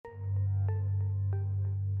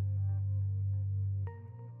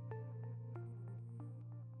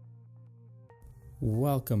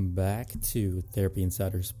Welcome back to Therapy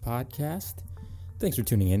Insiders Podcast. Thanks for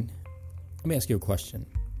tuning in. Let me ask you a question.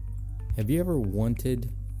 Have you ever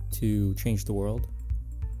wanted to change the world?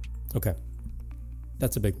 Okay,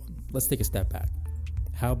 that's a big one. Let's take a step back.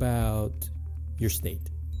 How about your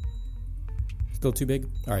state? Still too big?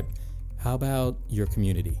 All right. How about your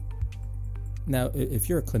community? Now, if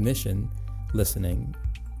you're a clinician listening,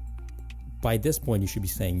 by this point you should be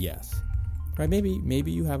saying yes. Right?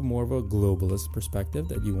 Maybe you have more of a globalist perspective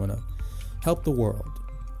that you want to help the world.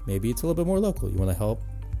 Maybe it's a little bit more local. You want to help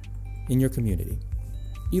in your community.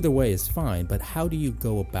 Either way is fine, but how do you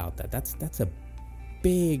go about that? That's a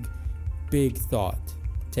big thought.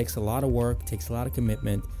 Takes a lot of work, takes a lot of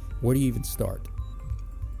commitment. Where do you even start?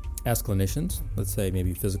 As clinicians, let's say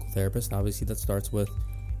maybe physical therapists, obviously that starts with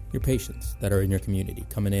your patients that are in your community,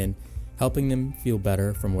 coming in, helping them feel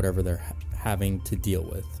better from whatever they're having to deal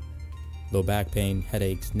with. Low back pain,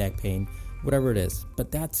 headaches, neck pain, whatever it is.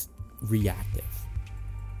 But that's reactive.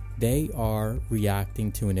 They are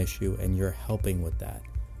reacting to an issue and you're helping with that.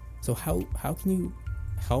 So how can you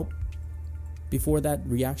help before that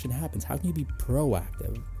reaction happens? How can you be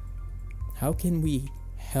proactive? How can we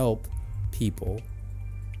help people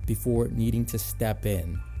before needing to step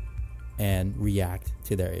in and react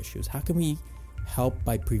to their issues? How can we help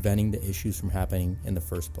by preventing the issues from happening in the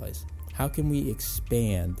first place? How can we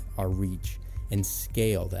expand our reach and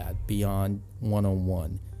scale that beyond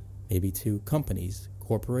one-on-one, maybe to companies,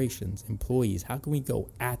 corporations, employees? How can we go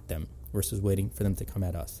at them versus waiting for them to come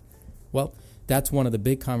at us? Well, that's one of the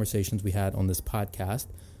big conversations we had on this podcast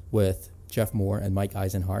with Jeff Moore and Mike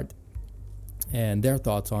Eisenhart and their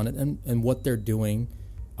thoughts on it and what they're doing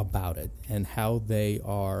about it and how they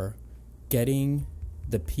are getting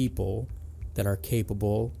the people that are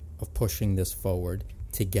capable of pushing this forward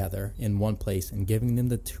together in one place and giving them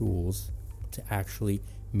the tools to actually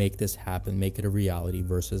make this happen, make it a reality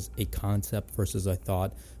versus a concept versus a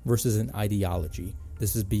thought versus an ideology.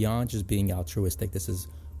 This is beyond just being altruistic. This is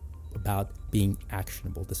about being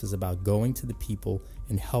actionable. This is about going to the people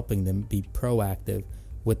and helping them be proactive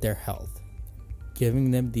with their health,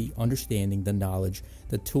 giving them the understanding, the knowledge,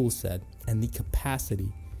 the tool set, and the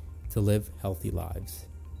capacity to live healthy lives.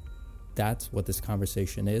 That's what this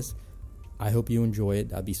conversation is. I hope you enjoy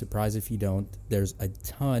it. I'd be surprised if you don't. There's a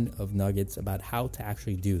ton of nuggets about how to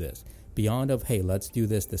actually do this. Beyond of, hey, let's do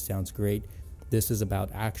this. This sounds great. This is about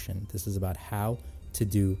action. This is about how to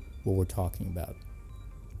do what we're talking about.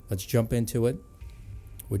 Let's jump into it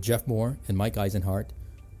with Jeff Moore and Mike Eisenhart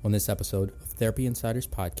on this episode of Therapy Insiders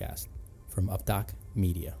Podcast from UpDoc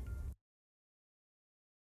Media.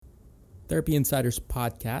 Therapy Insiders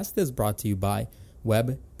Podcast is brought to you by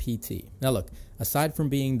WebPT. Now look, aside from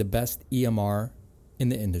being the best EMR in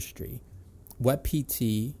the industry,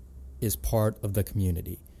 WebPT is part of the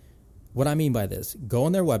community. What I mean by this, go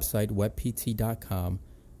on their website, webpt.com,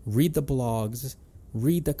 read the blogs,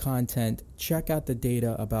 read the content, check out the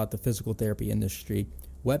data about the physical therapy industry.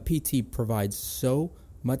 WebPT provides so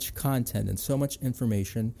much content and so much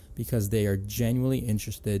information because they are genuinely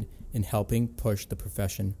interested in helping push the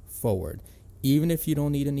profession forward. Even if you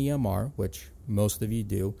don't need an EMR, which most of you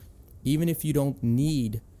do, even if you don't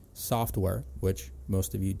need software, which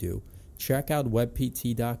most of you do, check out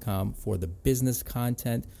webpt.com for the business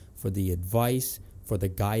content, for the advice, for the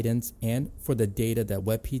guidance, and for the data that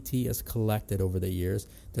WebPT has collected over the years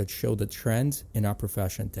that show the trends in our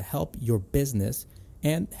profession to help your business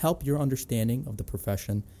and help your understanding of the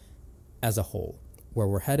profession as a whole, where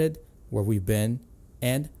we're headed, where we've been,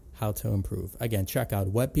 and how to improve. Again, check out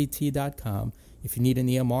webpt.com. If you need an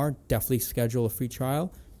EMR, definitely schedule a free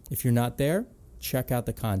trial. If you're not there, check out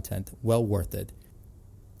the content. Well worth it.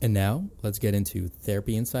 And now, let's get into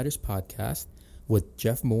Therapy Insiders Podcast with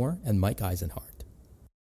Jeff Moore and Mike Eisenhart.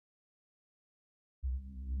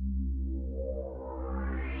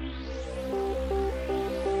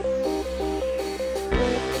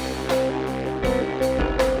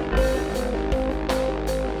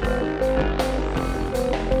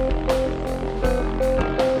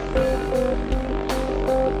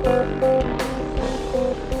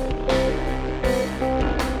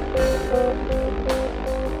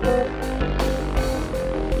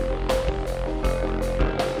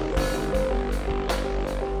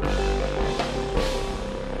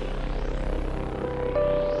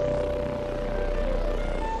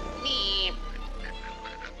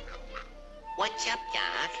 What's up,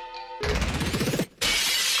 Doc?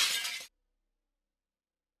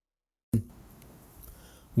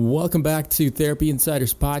 Welcome back to Therapy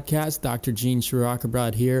Insiders Podcast. Dr. Gene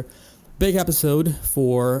Shirakabrad here. Big episode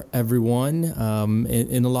for everyone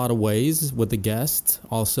in a lot of ways with the guest,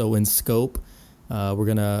 also in scope. We're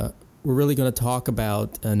going to we're really going to talk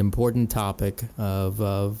about an important topic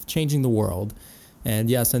of changing the world. And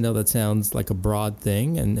yes, I know that sounds like a broad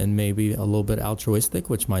thing and maybe a little bit altruistic,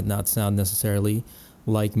 which might not sound necessarily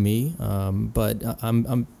like me, but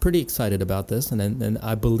I'm pretty excited about this, and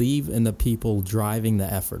I believe in the people driving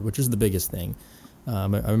the effort, which is the biggest thing. I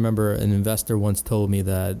remember an investor once told me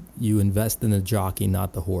that you invest in the jockey,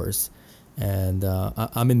 not the horse, and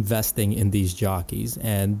I'm investing in these jockeys,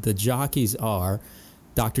 and the jockeys are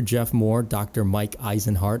Dr. Jeff Moore, Dr. Mike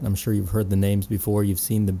Eisenhart. I'm sure you've heard the names before. You've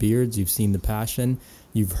seen the beards, you've seen the passion,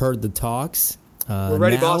 you've heard the talks. We're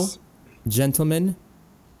ready, now, boss. Gentlemen,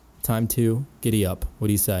 time to giddy up. What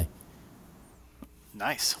do you say?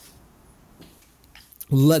 Nice.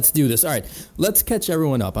 Let's do this. All right, let's catch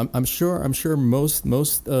everyone up. I'm sure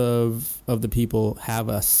most of the people have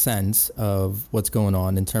a sense of what's going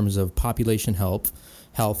on in terms of population health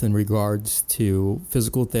in regards to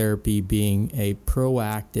physical therapy being a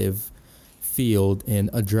proactive field in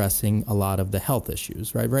addressing a lot of the health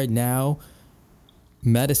issues. Right now,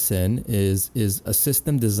 medicine is a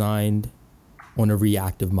system designed on a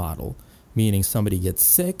reactive model, meaning somebody gets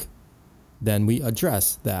sick, then we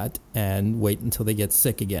address that and wait until they get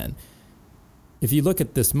sick again. If you look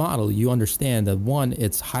at this model, you understand that one,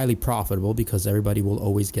 it's highly profitable because everybody will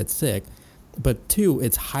always get sick, but two,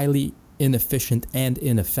 it's highly inefficient and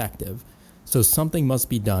ineffective. So something must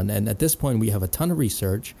be done. And at this point, we have a ton of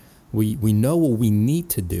research. We know what we need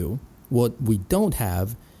to do. What we don't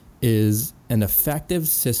have is an effective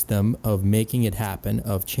system of making it happen,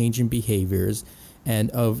 of changing behaviors,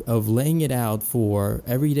 and of laying it out for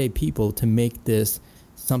everyday people to make this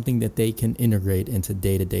something that they can integrate into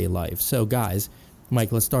day-to-day life. So guys,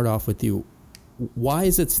 Mike, let's start off with you. Why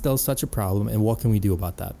is it still such a problem, and what can we do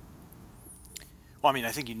about that? Well, I mean,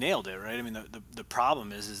 I think you nailed it, right? I mean, the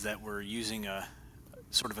problem is that we're using a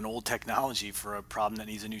sort of an old technology for a problem that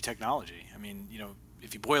needs a new technology. I mean,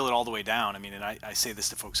 if you boil it all the way down, I mean, and I say this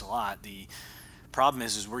to folks a lot, the problem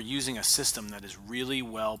is we're using a system that is really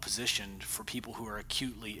well positioned for people who are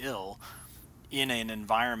acutely ill in an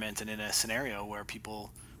environment and in a scenario where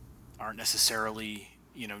people aren't necessarily,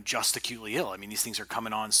 just acutely ill. I mean, these things are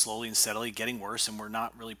coming on slowly and steadily, getting worse, and we're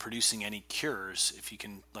not really producing any cures, if you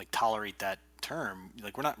can tolerate that term.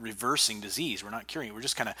 We're not reversing disease, we're not curing it, we're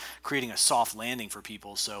just kind of creating a soft landing for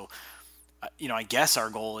people. So I guess our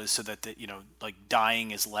goal is so that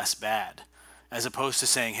dying is less bad, as opposed to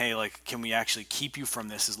saying, hey, can we actually keep you from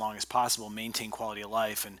this as long as possible, maintain quality of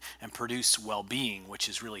life, and produce well-being, which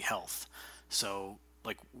is really health. So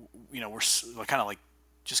we're kind of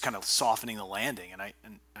just kind of softening the landing, and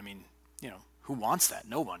I mean, who wants that?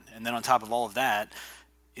 No one. And then on top of all of that,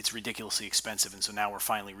 it's ridiculously expensive, and so now we're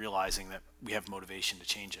finally realizing that we have motivation to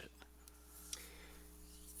change it.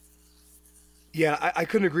 Yeah, I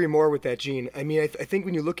couldn't agree more with that, Gene. I mean, I think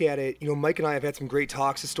when you look at it, Mike and I have had some great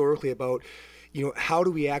talks historically about, how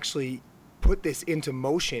do we actually put this into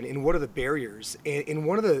motion and what are the barriers? And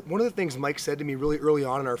one of the things Mike said to me really early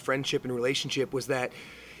on in our friendship and relationship was that,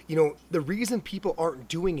 the reason people aren't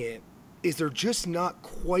doing it is they're just not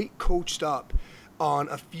quite coached up on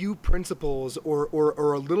a few principles or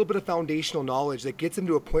a little bit of foundational knowledge that gets them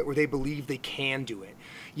to a point where they believe they can do it.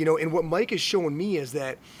 And what Mike has shown me is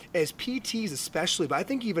that as PTs especially, but I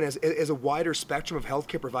think even as a wider spectrum of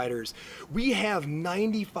healthcare providers, we have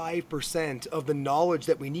 95% of the knowledge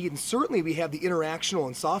that we need. And certainly we have the interactional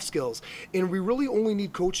and soft skills. And we really only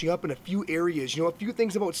need coaching up in a few areas, a few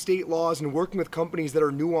things about state laws and working with companies that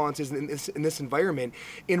are nuances in this environment.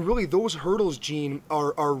 And really those hurdles, Gene,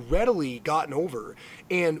 are readily gotten over.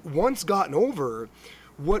 And once gotten over,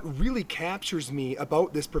 what really captures me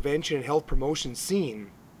about this prevention and health promotion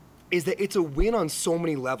scene is that it's a win on so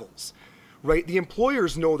many levels, right? The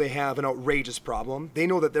employers know they have an outrageous problem. They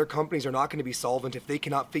know that their companies are not going to be solvent if they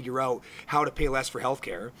cannot figure out how to pay less for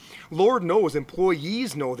healthcare. Lord knows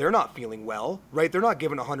employees know they're not feeling well, right? They're not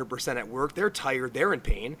giving 100% at work. They're tired. They're in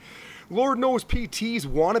pain. Lord knows PTs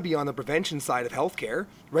want to be on the prevention side of healthcare,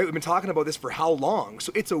 right? We've been talking about this for how long?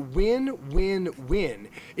 So it's a win-win-win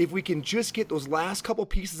if we can just get those last couple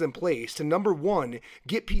pieces in place to, number one,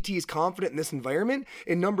 get PTs confident in this environment,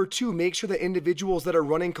 and number two, make sure that individuals that are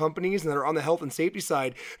running companies and that are on the health and safety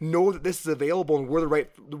side know that this is available and we're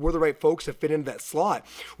the right folks to fit into that slot.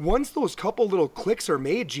 Once those couple little clicks are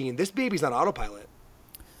made, Gene, this baby's on autopilot.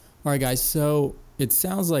 All right, guys, so it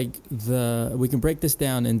sounds like we can break this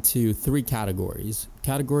down into three categories.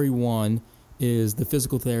 Category one is the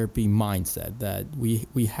physical therapy mindset, that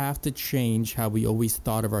we have to change how we always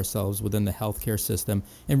thought of ourselves within the healthcare system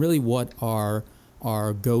and really what our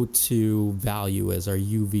go-to value is, our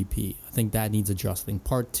UVP. I think that needs adjusting.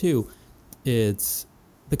 Part two, it's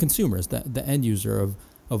the consumers, the end user of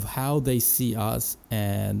of how they see us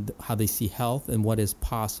and how they see health and what is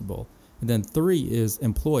possible. And then 3 is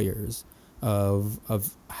employers of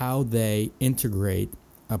how they integrate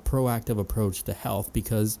a proactive approach to health,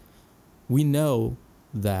 because we know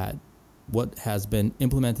that what has been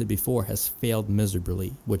implemented before has failed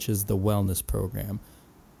miserably, which is the wellness program.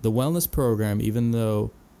 The wellness program, even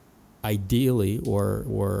though ideally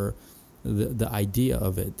or the idea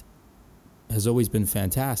of it has always been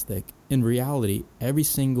fantastic, in reality, every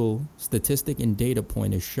single statistic and data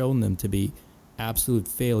point has shown them to be absolute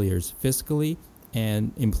failures fiscally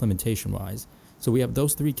and implementation-wise. So we have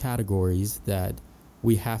those 3 categories that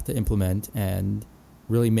we have to implement and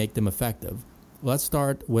really make them effective. Let's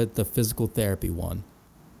start with the physical therapy one.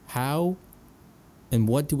 How and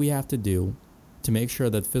what do we have to do to make sure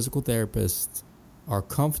that physical therapists are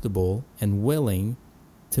comfortable and willing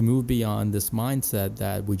to move beyond this mindset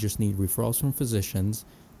that we just need referrals from physicians,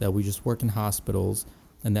 that we just work in hospitals,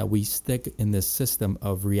 and that we stick in this system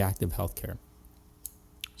of reactive healthcare?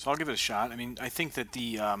 So I'll give it a shot. I mean, I think that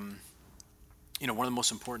the one of the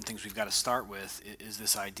most important things we've got to start with is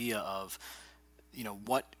this idea of,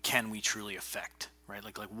 what can we truly affect, right?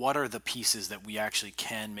 Like what are the pieces that we actually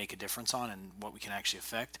can make a difference on and what we can actually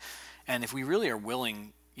affect? And if we really are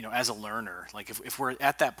willing, as a learner, like if we're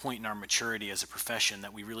at that point in our maturity as a profession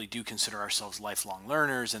that we really do consider ourselves lifelong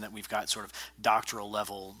learners and that we've got sort of doctoral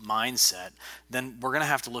level mindset, then we're going to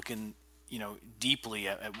have to look in, deeply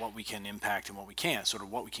at what we can impact and what we can't, sort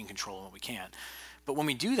of what we can control and what we can't. But when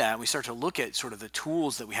we do that, we start to look at sort of the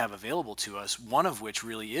tools that we have available to us, one of which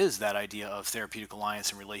really is that idea of therapeutic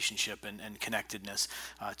alliance and relationship and connectedness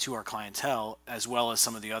to our clientele, as well as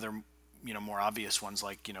some of the other, more obvious ones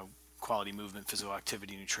like, quality movement, physical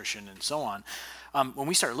activity, nutrition, and so on. When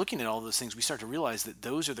we start looking at all those things, we start to realize that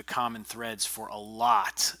those are the common threads for a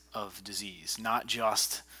lot of disease, not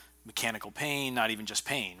just mechanical pain, not even just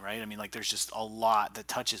pain, right? I mean, like there's just a lot that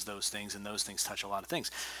touches those things, and those things touch a lot of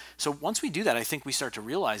things. So once we do that, I think we start to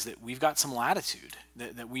realize that we've got some latitude,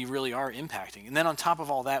 that we really are impacting. And then on top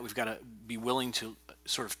of all that, we've got to be willing to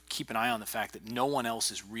sort of keep an eye on the fact that no one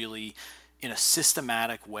else is really in a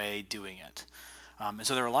systematic way doing it. And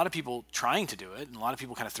so there are a lot of people trying to do it, and a lot of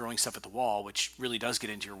people kind of throwing stuff at the wall, which really does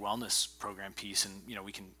get into your wellness program piece, and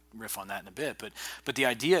we can riff on that in a bit. But the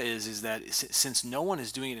idea is that since no one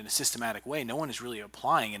is doing it in a systematic way, no one is really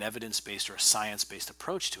applying an evidence-based or a science-based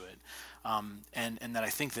approach to it, and that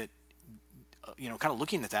I think that kind of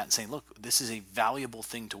looking at that and saying, look, this is a valuable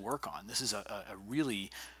thing to work on. This is a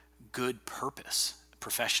really good purpose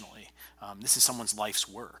professionally. This is someone's life's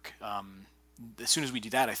work. As soon as we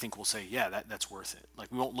do that, I think we'll say, yeah, that's worth it.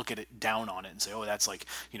 Like we won't look at it down on it and say, oh, that's like,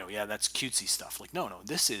 yeah, that's cutesy stuff. Like, no,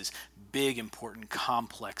 this is big, important,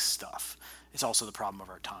 complex stuff. It's also the problem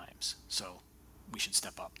of our times. So we should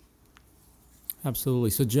step up.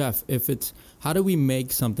 Absolutely. So Jeff, how do we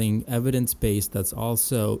make something evidence-based that's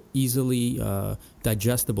also easily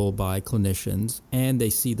digestible by clinicians, and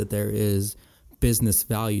they see that there is business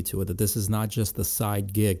value to it, that this is not just a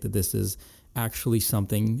side gig, that this is actually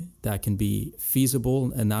something that can be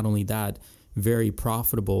feasible, and not only that, very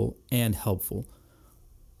profitable and helpful?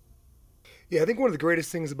 Yeah, I think one of the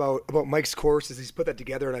greatest things about Mike's course is he's put that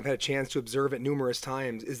together, and I've had a chance to observe it numerous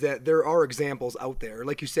times, is that there are examples out there.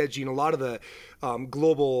 Like you said, Gene, a lot of the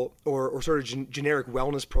global or sort of generic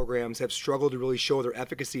wellness programs have struggled to really show their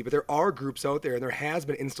efficacy, but there are groups out there, and there has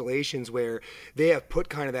been installations where they have put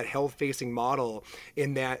kind of that health-facing model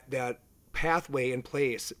in that pathway in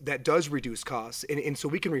place that does reduce costs, and so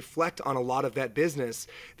we can reflect on a lot of that business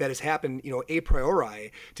that has happened a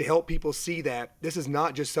priori, to help people see that this is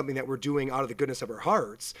not just something that we're doing out of the goodness of our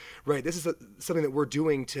hearts, right? This is something that we're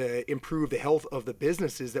doing to improve the health of the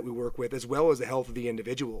businesses that we work with, as well as the health of the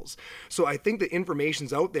individuals. So I think the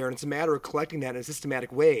information's out there, and it's a matter of collecting that in a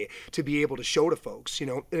systematic way to be able to show to folks.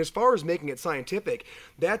 And as far as making it scientific,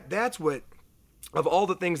 that's what, of all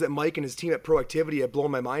the things that Mike and his team at Proactivity have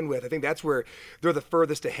blown my mind with, I think that's where they're the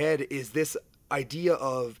furthest ahead, is this idea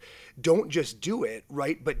of don't just do it,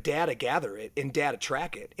 right, but data gather it and data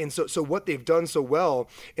track it. And so what they've done so well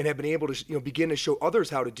and have been able to begin to show others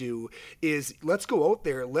how to do is, let's go out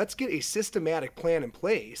there, let's get a systematic plan in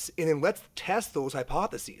place, and then let's test those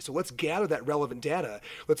hypotheses. So let's gather that relevant data.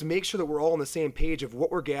 Let's make sure that we're all on the same page of what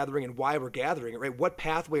we're gathering and why we're gathering it, right? What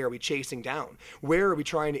pathway are we chasing down? Where are we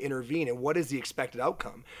trying to intervene, and what is the expected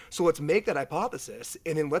outcome? So let's make that hypothesis,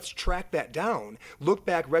 and then let's track that down, look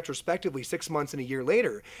back retrospectively 6 months and a year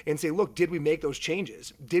later, and say, look, did we make those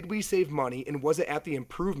changes? Did we save money, and was it at the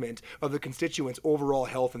improvement of the constituents' overall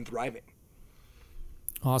health and thriving?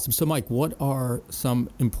 Awesome. So Mike, what are some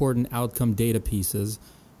important outcome data pieces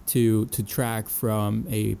to track from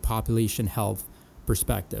a population health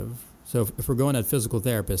perspective. So if we're going at physical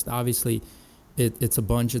therapist, obviously it's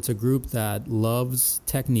a group that loves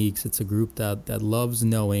techniques. It's a group that loves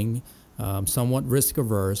knowing, somewhat risk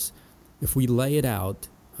averse. If we lay it out,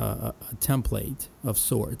 a template of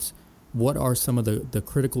sorts, what are some of the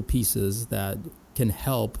critical pieces that can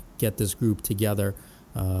help get this group together,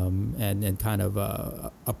 and kind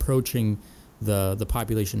of approaching the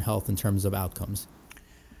population health in terms of outcomes?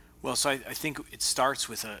 Well, so I think it starts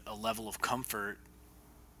with a level of comfort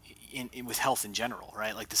with health in general,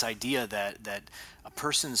 right? Like this idea that a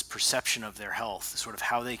person's perception of their health, sort of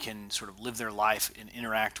how they can sort of live their life and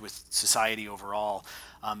interact with society overall,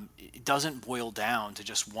 it doesn't boil down to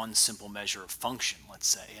just one simple measure of function, let's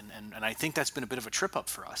say. And I think that's been a bit of a trip up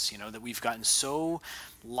for us, that we've gotten so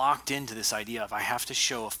locked into this idea of I have to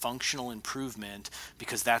show a functional improvement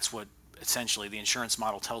because that's what essentially the insurance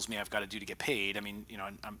model tells me I've got to do to get paid. I mean,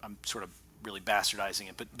 I'm sort of really bastardizing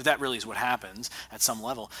it, but that really is what happens at some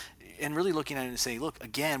level. And really looking at it and say, look,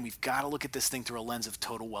 again, we've got to look at this thing through a lens of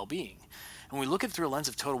total well-being. And when we look at it through a lens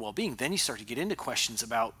of total well-being, then you start to get into questions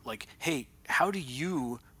about like, hey, how do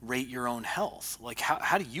you rate your own health? Like,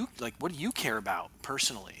 how do you, like, what do you care about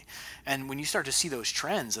personally? And when you start to see those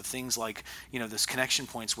trends of things like, this connection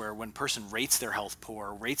points where when a person rates their health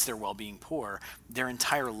poor, rates their well-being poor, their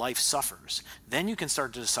entire life suffers. Then you can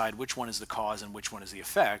start to decide which one is the cause and which one is the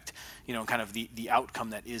effect, kind of the outcome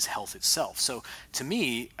that is health itself. So to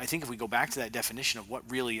me, I think if we go back to that definition of what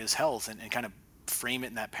really is health and kind of frame it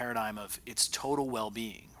in that paradigm of it's total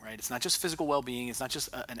well-being, right? It's not just physical well-being. It's not just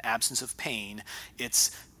an absence of pain.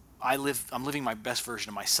 It's I'm living my best version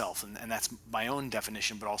of myself, and that's my own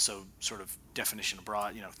definition, but also sort of definition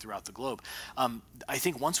abroad, throughout the globe. I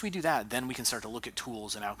think once we do that, then we can start to look at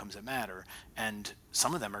tools and outcomes that matter, and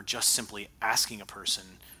some of them are just simply asking a person,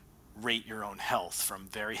 rate your own health from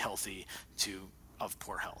very healthy to of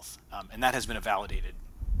poor health, and that has been a validated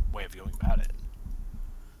way of going about it.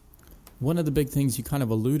 One of the big things you kind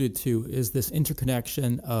of alluded to is this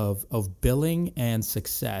interconnection of billing and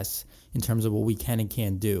success in terms of what we can and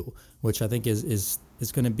can't do, which I think is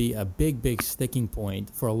going to be a big sticking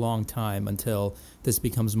point for a long time until this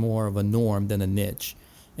becomes more of a norm than a niche.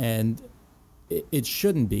 And it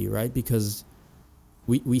shouldn't be, right? Because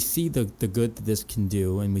we see the good that this can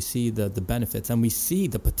do, and we see the benefits, and we see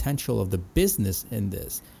the potential of the business in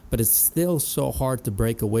this. But it's still so hard to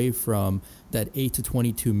break away from that 8 to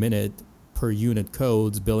 22 minute per unit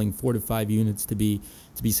codes, billing 4 to 5 units to be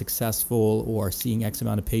successful, or seeing X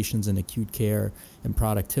amount of patients in acute care and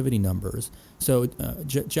productivity numbers. So,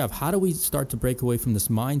 Jeff, how do we start to break away from this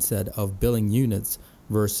mindset of billing units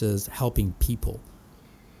versus helping people?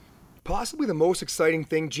 Possibly the most exciting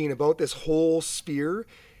thing, Gene, about this whole sphere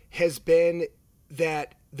has been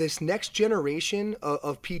that this next generation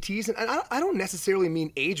of PTs, and I don't necessarily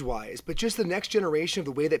mean age-wise, but just the next generation of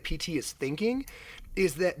the way that PT is thinking,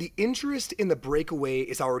 is that the interest in the breakaway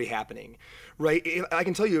is already happening, right? I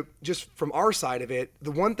can tell you just from our side of it,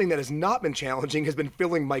 the one thing that has not been challenging has been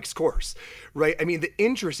filling Mike's course, right? I mean, the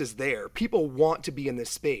interest is there. People want to be in this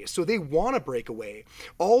space, so they want to break away.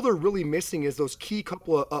 All they're really missing is those key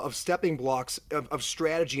couple of stepping blocks of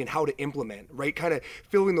strategy and how to implement, right? Kind of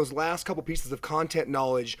filling those last couple pieces of content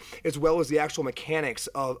knowledge as well as the actual mechanics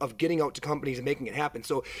of getting out to companies and making it happen.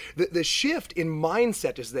 So the shift in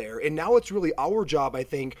mindset is there, and now it's really our job, I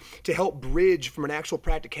think, to help bridge from an actual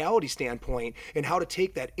practicality standpoint and how to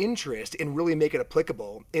take that interest and really make it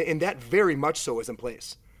applicable. And that very much so is in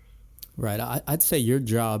place. Right. I'd say your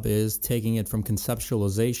job is taking it from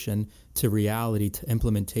conceptualization to reality to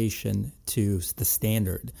implementation to the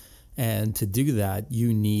standard. And to do that,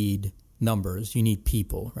 you need numbers, you need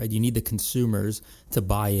people, right? You need the consumers to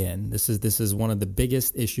buy in. This is one of the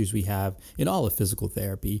biggest issues we have in all of physical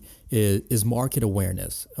therapy is market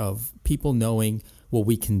awareness of people knowing what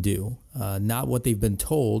we can do, not what they've been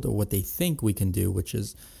told or what they think we can do, which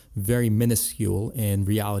is very minuscule in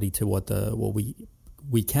reality to what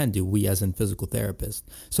we can do, we as in physical therapists.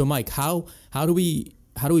 So Mike, how do we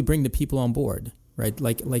bring the people on board, right?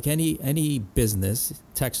 Like any business,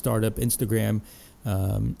 tech startup, Instagram,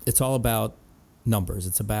 it's all about numbers.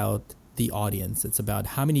 It's about the audience. It's about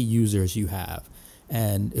how many users you have.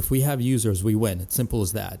 And if we have users, we win. It's simple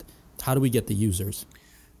as that. How do we get the users?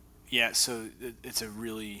 Yeah, so it's a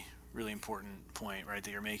really, really important point, right, that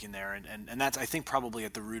you're making there. And that's, I think, probably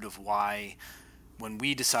at the root of why when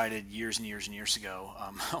we decided years and years and years ago,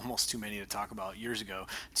 almost too many to talk about years ago,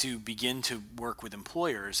 to begin to work with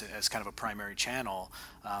employers as kind of a primary channel,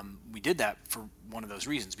 we did that for one of those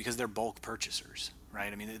reasons, because they're bulk purchasers.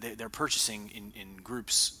 right? I mean, they're purchasing in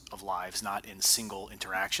groups of lives, not in single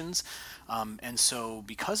interactions. And so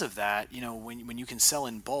because of that, when you can sell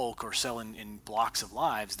in bulk or sell in blocks of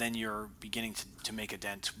lives, then you're beginning to make a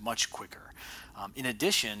dent much quicker. In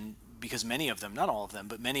addition, because many of them, not all of them,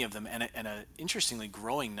 but many of them, and a interestingly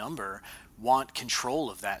growing number, want control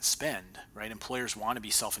of that spend, right? Employers want to be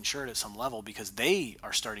self-insured at some level because they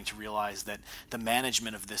are starting to realize that the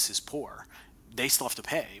management of this is poor. They still have to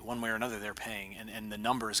pay one way or another. They're paying, and the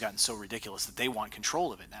number has gotten so ridiculous that they want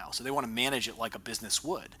control of it now. So they want to manage it like a business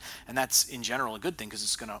would, and that's in general a good thing because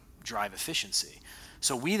it's going to drive efficiency.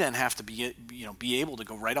 So we then have to be able to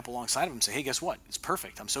go right up alongside of them and say, hey, guess what? It's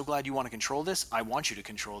perfect. I'm so glad you want to control this. I want you to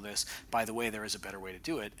control this. By the way, there is a better way to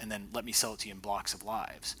do it, and then let me sell it to you in blocks of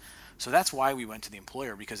lives. So that's why we went to the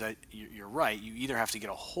employer, because you're right. You either have to get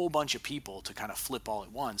a whole bunch of people to kind of flip all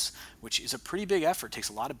at once, which is a pretty big effort, takes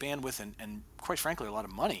a lot of bandwidth and quite frankly, a lot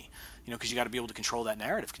of money, because you got to be able to control that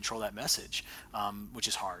narrative, control that message, which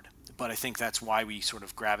is hard. But I think that's why we sort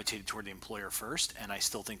of gravitated toward the employer first, and I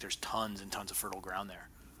still think there's tons and tons of fertile ground there.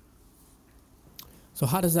 So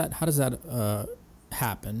how does that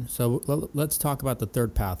happen? So let's talk about the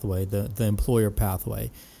third pathway, the employer pathway.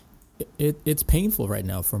 It's painful right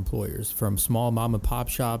now for employers, from small mom and pop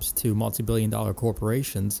shops to multi-billion-dollar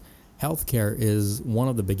corporations. Healthcare is one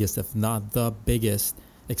of the biggest, if not the biggest,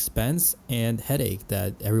 expense and headache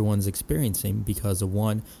that everyone's experiencing because of,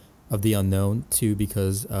 one, of the unknown, two,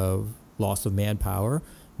 because of loss of manpower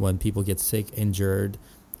when people get sick, injured,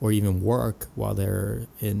 or even work while they're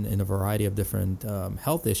in a variety of different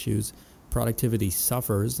health issues. Productivity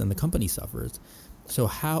suffers and the company suffers. So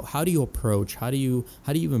how do you approach, how do you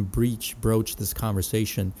even broach this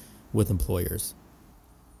conversation with employers?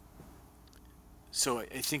 So I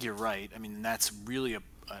think you're right. I mean, that's really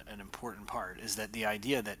an important part, is that the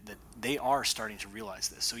idea that they are starting to realize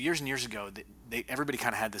this. So years and years ago, everybody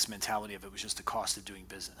kind of had this mentality of it was just the cost of doing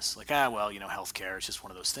business. Like, healthcare is just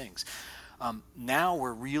one of those things. Now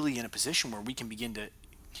we're really in a position where we can begin to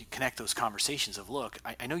connect those conversations of, look,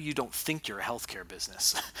 I know you don't think you're a healthcare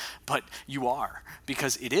business, but you are,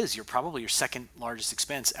 because it is. You're probably your second largest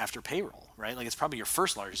expense after payroll, right? Like, it's probably your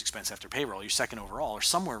first largest expense after payroll, your second overall, or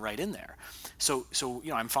somewhere right in there. So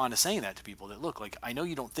I'm fond of saying that to people, that, look, like, I know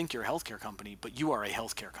you don't think you're a healthcare company, but you are a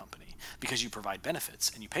healthcare company because you provide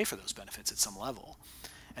benefits and you pay for those benefits at some level.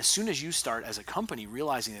 As soon as you start as a company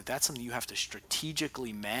realizing that that's something you have to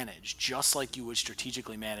strategically manage, just like you would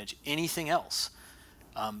strategically manage anything else,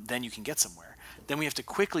 then you can get somewhere. Then we have to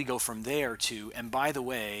quickly go from there to, and by the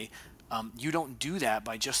way, you don't do that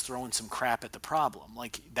by just throwing some crap at the problem.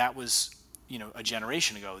 Like, that was, a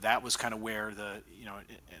generation ago, that was kind of where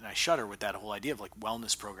and I shudder with that whole idea of like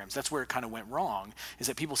wellness programs. That's where it kind of went wrong, is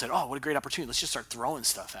that people said, oh, what a great opportunity. Let's just start throwing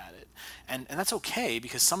stuff at it. And that's okay,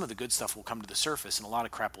 because some of the good stuff will come to the surface and a lot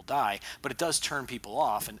of crap will die, but it does turn people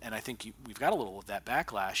off. And I think we've got a little of that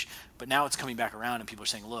backlash, but now it's coming back around and people are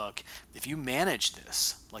saying, look, if you manage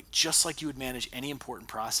this, just like you would manage any important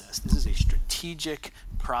process, this is a strategic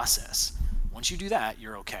process. Once you do that,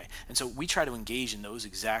 you're okay. And so we try to engage in those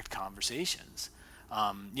exact conversations,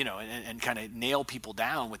 and kind of nail people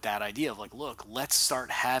down with that idea of like, look, let's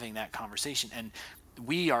start having that conversation. And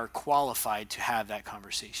we are qualified to have that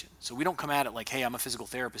conversation. So we don't come at it like, hey, I'm a physical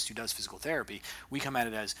therapist who does physical therapy. We come at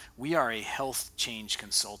it as, we are a health change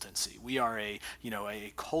consultancy. We are a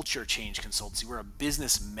culture change consultancy. We're a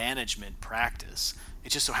business management practice. It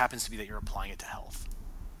just so happens to be that you're applying it to health.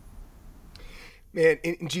 Man,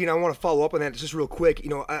 and Gene, I want to follow up on that just real quick.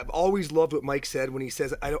 I've always loved what Mike said when he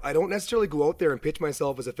says, I don't necessarily go out there and pitch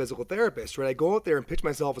myself as a physical therapist, right? I go out there and pitch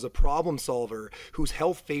myself as a problem solver who's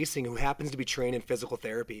health-facing, who happens to be trained in physical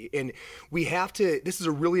therapy. And this is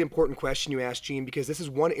a really important question you asked, Gene, because this is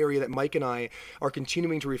one area that Mike and I are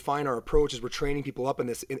continuing to refine our approach as we're training people up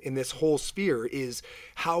in this whole sphere, is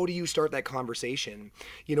how do you start that conversation?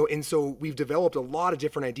 And so we've developed a lot of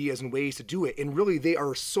different ideas and ways to do it. And really, they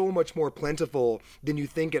are so much more plentiful than you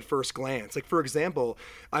think at first glance. Like, for example,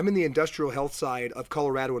 I'm in the industrial health side of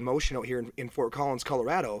Colorado in Motion out here in Fort Collins,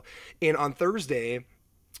 Colorado. And on Thursday,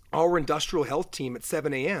 our industrial health team at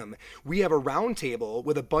 7 a.m., we have a roundtable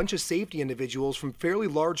with a bunch of safety individuals from fairly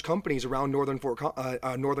large companies around northern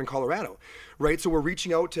Colorado, right? So we're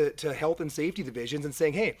reaching out to health and safety divisions and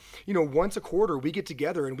saying, hey, once a quarter we get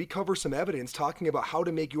together and we cover some evidence talking about how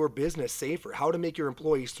to make your business safer, how to make your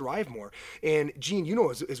employees thrive more. And Gene,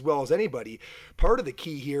 as well as anybody, part of the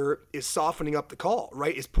key here is softening up the call,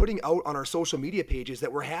 right? Is putting out on our social media pages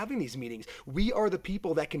that we're having these meetings. We are the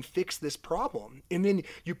people that can fix this problem. And then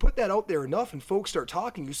You put that out there enough and folks start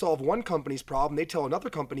talking. You solve one company's problem, they tell another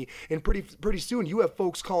company, and pretty soon you have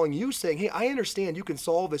folks calling you saying, hey, I understand you can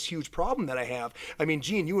solve this huge problem that I have. I mean,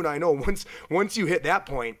 Gene, you and I know once you hit that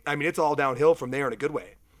point, I mean, it's all downhill from there in a good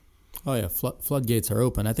way. Oh yeah, floodgates are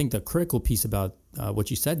open. I think the critical piece about what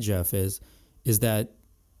you said, Jeff, is that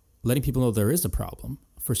letting people know there is a problem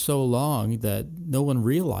for so long that no one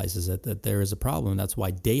realizes that there is a problem. That's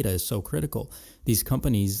why data is so critical. These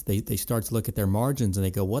companies, they start to look at their margins and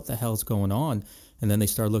they go, what the hell's going on? And then they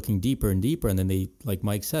start looking deeper and deeper. And then they, like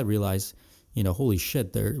Mike said, realize, holy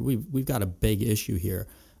shit, we've got a big issue here.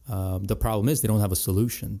 The problem is they don't have a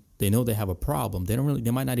solution. They know they have a problem. They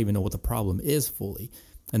might not even know what the problem is fully.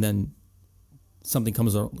 And then something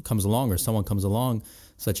comes along, or someone comes along,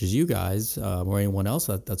 such as you guys or anyone else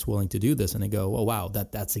that's willing to do this, and they go, oh wow,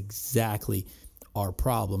 that's exactly our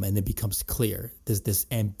problem, and it becomes clear. This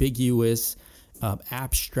ambiguous,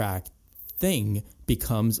 abstract thing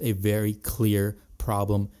becomes a very clear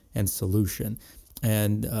problem and solution.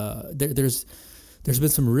 And there's been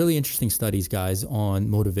some really interesting studies, guys, on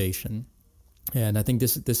motivation, and I think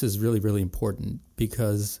this is really, really important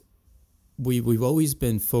because we've always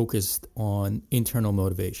been focused on internal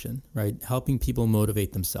motivation, right? Helping people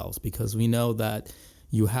motivate themselves, because we know that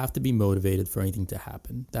you have to be motivated for anything to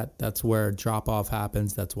happen. That's where drop off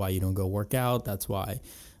happens. That's why you don't go work out. That's why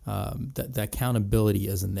that accountability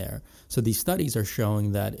isn't there. So these studies are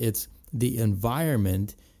showing that it's the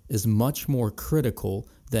environment is much more critical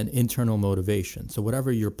than internal motivation. So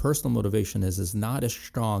whatever your personal motivation is not as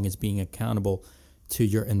strong as being accountable to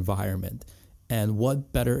your environment. And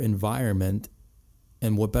what better environment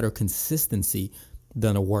and what better consistency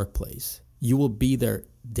than a workplace? You will be there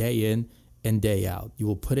day in and day out. You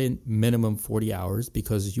will put in minimum 40 hours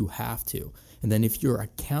because you have to. And then if you're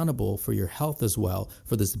accountable for your health as well,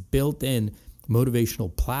 for this built-in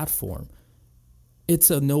motivational platform, it's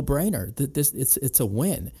a no-brainer. It's a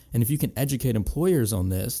win. And if you can educate employers on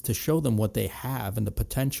this to show them what they have and the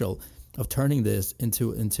potential of turning this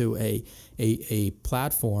into a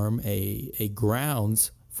platform, a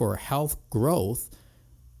grounds for health growth,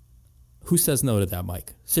 who says no to that,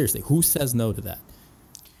 Mike? Seriously, who says no to that?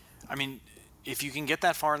 I mean, if you can get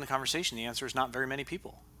that far in the conversation, the answer is not very many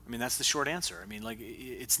people. I mean, that's the short answer. I mean, like,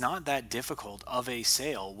 it's not that difficult of a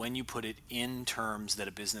sale when you put it in terms that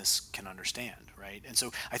a business can understand, right? And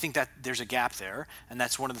so I think that there's a gap there, and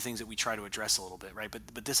that's one of the things that we try to address a little bit, right?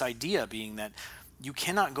 But this idea being that you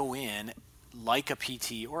cannot go in like a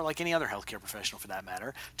PT or like any other healthcare professional for that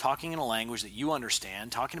matter, talking in a language that you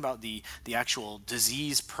understand, talking about the actual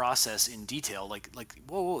disease process in detail, like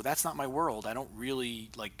whoa, that's not my world. I don't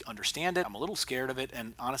really understand it. I'm a little scared of it,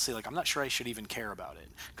 and honestly, I'm not sure I should even care about it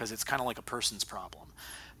because it's kind of like a person's problem.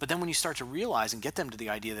 But then when you start to realize and get them to the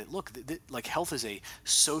idea that, look, health is a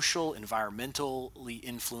social, environmentally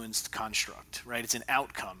influenced construct, right? It's an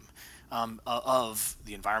outcome of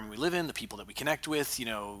the environment we live in, the people that we connect with,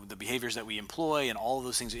 the behaviors that we employ, and all of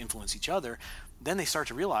those things that influence each other, then they start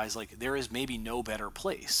to realize there is maybe no better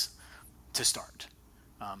place to start.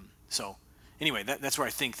 So anyway, that's where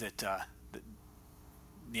I think that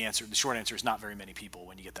the short answer is not very many people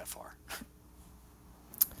when you get that far.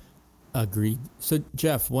 Agreed. So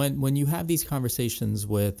Jeff, when you have these conversations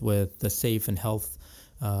with the safe and health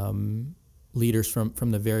leaders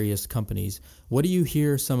from the various companies, what do you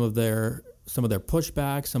hear some of their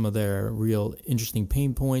pushback, some of their real interesting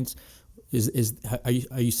pain points? Are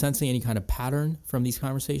you sensing any kind of pattern from these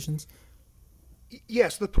conversations?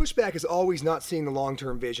 Yes, the pushback is always not seeing the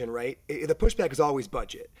long-term vision, right? The pushback is always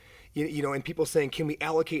budget. And people saying, can we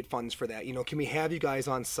allocate funds for that? Can we have you guys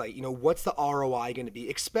on site? What's the ROI going to be?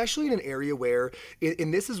 Especially in an area where,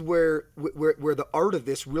 and this is where the art of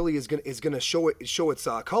this really is going to show its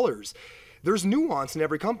colors. There's nuance in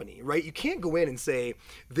every company, right? You can't go in and say,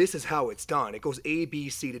 this is how it's done. It goes A, B,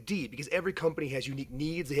 C to D, because every company has unique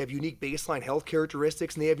needs. They have unique baseline health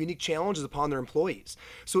characteristics, and they have unique challenges upon their employees.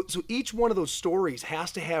 So each one of those stories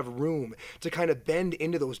has to have room to kind of bend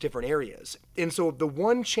into those different areas. And so the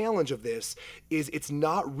one challenge of this is it's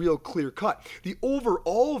not real clear cut. The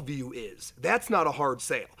overall view is that's not a hard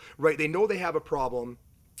sale, right? They know they have a problem.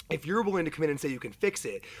 If you're willing to come in and say you can fix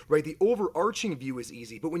it, right, the overarching view is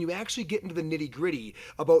easy. But when you actually get into the nitty-gritty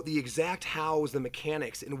about the exact hows, the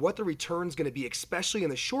mechanics, and what the return's going to be, especially in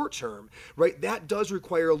the short term, right, that does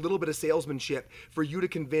require a little bit of salesmanship for you to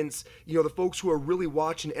convince, the folks who are really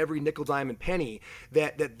watching every nickel, dime, and penny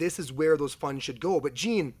that this is where those funds should go. But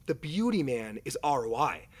Gene, the beauty, man, is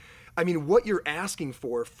ROI. I mean, what you're asking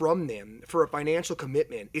for from them for a financial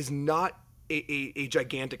commitment is not a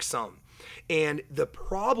gigantic sum. And the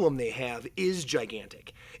problem they have is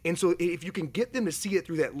gigantic. And so if you can get them to see it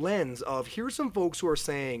through that lens of, here's some folks who are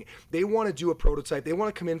saying they want to do a prototype, they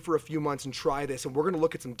want to come in for a few months and try this, and we're going to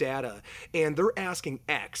look at some data, and they're asking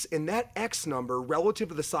X, and that X number relative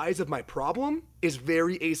to the size of my problem is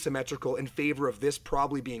very asymmetrical in favor of this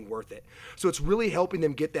probably being worth it. So it's really helping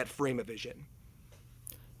them get that frame of vision.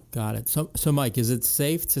 Got it. So Mike, is it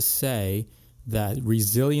safe to say that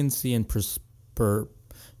resiliency and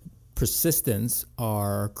persistence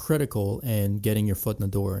are critical in getting your foot in the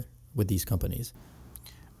door with these companies?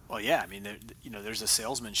 Well, yeah. I mean, there's a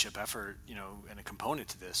salesmanship effort, and a component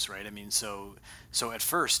to this, right? I mean, so at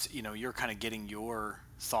first, you're kind of getting your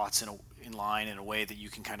thoughts in line in a way that you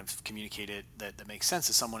can kind of communicate it that makes sense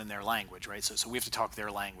to someone in their language, right? So we have to talk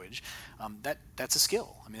their language. That's a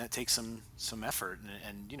skill. I mean, that takes some effort,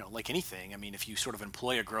 and like anything, I mean, if you sort of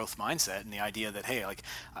employ a growth mindset and the idea that, hey, like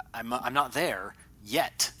I'm not there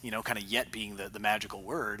yet, kind of yet being the magical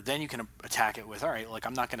word, then you can attack it with, all right, like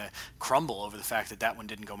I'm not going to crumble over the fact that one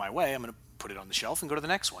didn't go my way. I'm going to put it on the shelf and go to the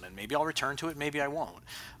next one, and maybe I'll return to it, maybe I won't.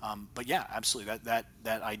 But yeah, absolutely,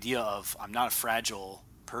 that idea of I'm not a fragile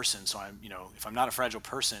person, so if I'm not a fragile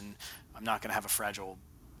person, I'm not going to have a fragile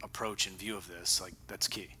approach and view of this. Like, that's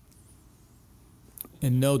key.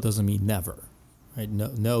 And no doesn't mean never, right?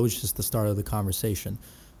 No is just the start of the conversation.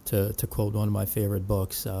 To quote one of my favorite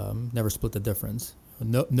books, Never Split the Difference.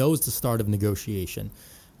 No is the start of negotiation.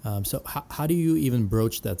 So how do you even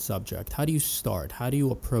broach that subject? How do you start? How do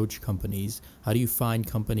you approach companies? How do you find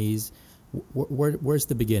companies? Where's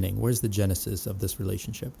the beginning? Where's the genesis of this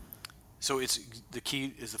relationship? So the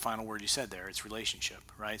key is the final word you said there. It's relationship,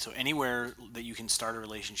 right? So anywhere that you can start a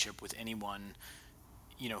relationship with anyone,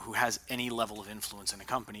 who has any level of influence in a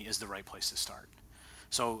company is the right place to start.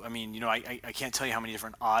 So, I mean, I can't tell you how many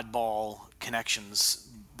different oddball connections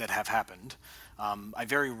that have happened. I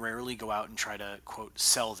very rarely go out and try to, quote,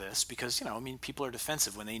 sell this because, people are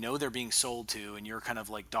defensive when they know they're being sold to and you're kind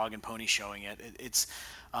of like dog and pony showing it. It's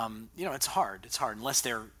hard. It's hard unless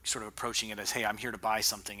they're sort of approaching it as, hey, I'm here to buy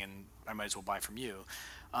something and I might as well buy from you.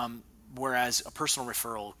 Whereas a personal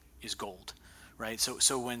referral is gold. Right.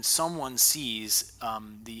 So when someone sees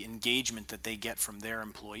the engagement that they get from their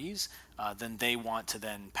employees, then they want to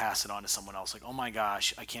then pass it on to someone else. Like, oh my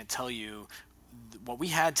gosh, I can't tell you what we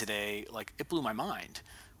had today. Like, it blew my mind.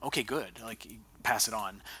 Okay, good. Like, pass it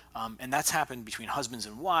on. And that's happened between husbands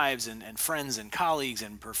and wives and friends and colleagues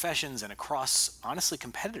and professions and across, honestly,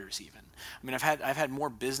 competitors even. I mean, I've had more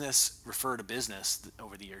business refer to business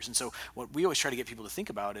over the years. And so what we always try to get people to think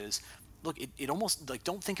about is, look, it almost, like,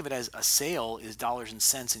 don't think of it as a sale is dollars and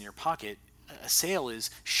cents in your pocket. A sale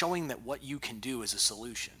is showing that what you can do is a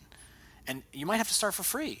solution. And you might have to start for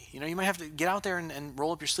free. You might have to get out there and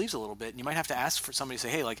roll up your sleeves a little bit. And you might have to ask for somebody to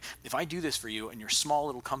say, hey, like, if I do this for you and you're a small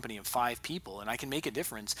little company of 5 people and I can make a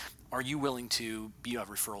difference, are you willing to be a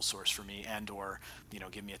referral source for me and or,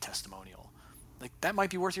 give me a testimonial? Like, that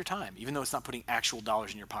might be worth your time, even though it's not putting actual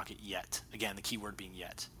dollars in your pocket yet. Again, the key word being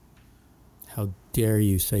yet. How dare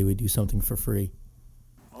you say we do something for free?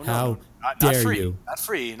 Oh, How not dare free. you? Not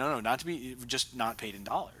free. No, not to be, just not paid in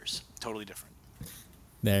dollars. Totally different.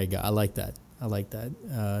 There you go. I like that.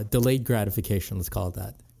 Delayed gratification, let's call it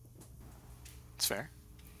that. It's fair.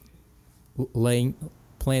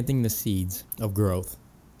 Planting the seeds of growth.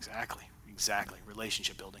 Exactly.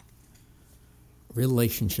 Relationship building.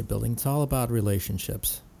 It's all about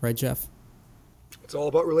relationships. Right, Jeff? It's all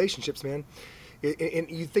about relationships, man. And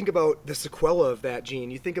you think about the sequela of that, Gene.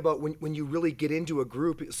 You think about when you really get into a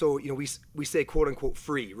group. So we say quote unquote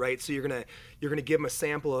free, right? So you're gonna give them a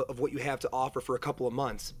sample of what you have to offer for a couple of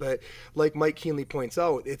months. But like Mike Keenly points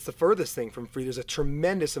out, it's the furthest thing from free. There's a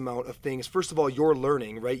tremendous amount of things. First of all, you're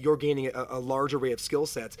learning, right? You're gaining a large array of skill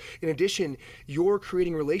sets. In addition, you're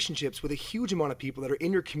creating relationships with a huge amount of people that are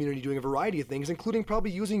in your community doing a variety of things, including probably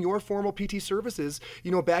using your formal PT services,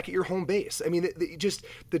 back at your home base. I mean, just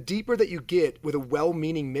the deeper that you get with a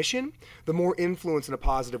well-meaning mission, the more influence in a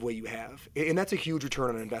positive way you have. And that's a huge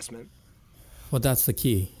return on investment. Well, that's the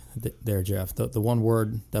key there, Jeff. The one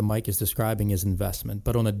word that Mike is describing is investment.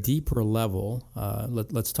 But on a deeper level,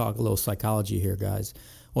 let's talk a little psychology here, guys.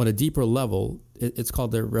 On a deeper level, it's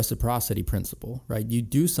called the reciprocity principle, right? You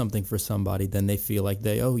do something for somebody, then they feel like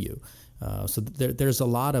they owe you. So there's a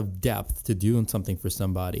lot of depth to doing something for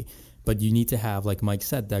somebody. But you need to have, like Mike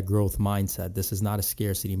said, that growth mindset. This is not a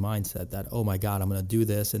scarcity mindset that, oh my God, I'm going to do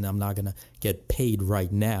this and I'm not going to get paid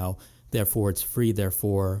right now. Therefore, it's free.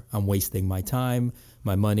 Therefore, I'm wasting my time,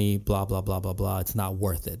 my money, blah, blah, blah, blah, blah. It's not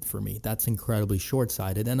worth it for me. That's incredibly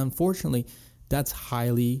short-sighted. And unfortunately, that's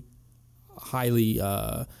highly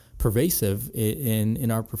pervasive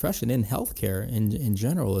in our profession, in healthcare in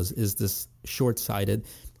general, is this short-sighted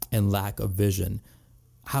and lack of vision.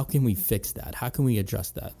 How can we fix that? How can we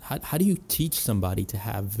address that? How do you teach somebody to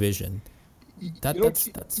have vision? That's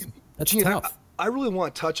Gene, tough. I really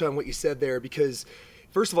want to touch on what you said there because,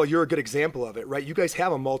 first of all, you're a good example of it, right? You guys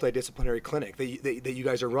have a multidisciplinary clinic that you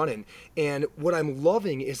guys are running. And what I'm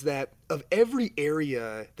loving is that of every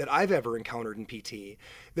area that I've ever encountered in PT,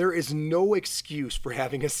 there is no excuse for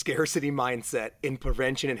having a scarcity mindset in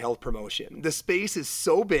prevention and health promotion. The space is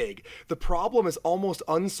so big. The problem is almost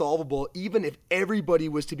unsolvable, even if everybody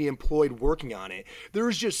was to be employed working on it. There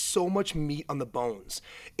is just so much meat on the bones.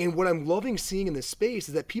 And what I'm loving seeing in this space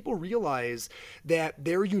is that people realize that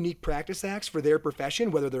their unique practice acts for their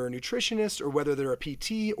profession, whether they're a nutritionist or whether they're a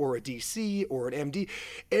PT or a DC or an MD,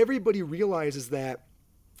 everybody realizes that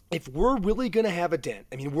if we're really going to have a dent,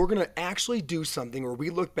 I mean, we're going to actually do something where we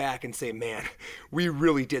look back and say, man, we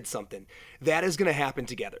really did something. That is going to happen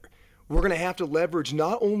together. We're going to have to leverage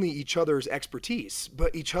not only each other's expertise,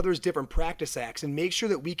 but each other's different practice acts and make sure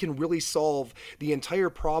that we can really solve the entire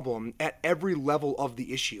problem at every level of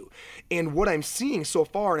the issue. And what I'm seeing so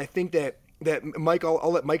far, and I think that Mike,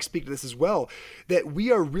 I'll let Mike speak to this as well, that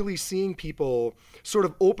we are really seeing people sort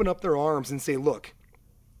of open up their arms and say, look,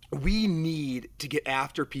 we need to get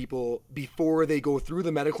after people before they go through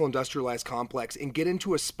the medical industrialized complex and get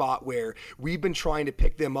into a spot where we've been trying to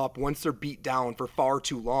pick them up once they're beat down for far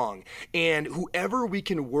too long. And whoever we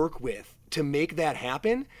can work with to make that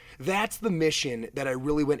happen, that's the mission that I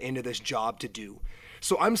really went into this job to do.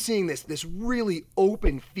 So I'm seeing this really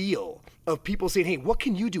open feel of people saying, hey, what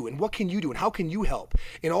can you do? And what can you do? And how can you help?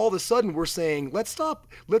 And all of a sudden we're saying, let's stop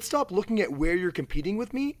looking at where you're competing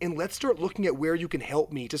with me and let's start looking at where you can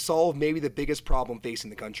help me to solve maybe the biggest problem facing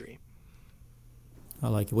the country. I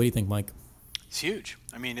like it. What do you think, Mike? It's huge.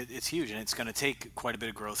 I mean, it's huge, and it's going to take quite a bit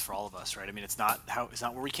of growth for all of us, right? I mean, it's not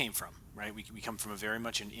where we came from, right? We come from a very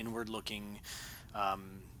much an inward-looking,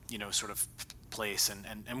 sort of place,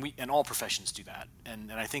 and all professions do that,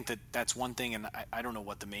 and I think that's one thing, and I don't know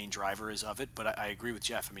what the main driver is of it, but I agree with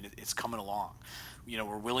Jeff. I mean, it's coming along.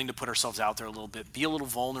 We're willing to put ourselves out there a little bit, be a little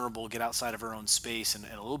vulnerable, get outside of our own space and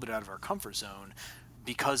a little bit out of our comfort zone,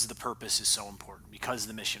 because the purpose is so important, because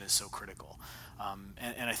the mission is so critical,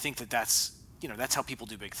 and I think that's how people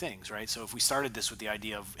do big things, right? So if we started this with the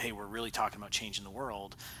idea of, hey, we're really talking about changing the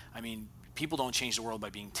world, I mean, people don't change the world by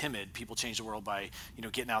being timid. People change the world by,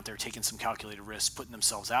 getting out there, taking some calculated risks, putting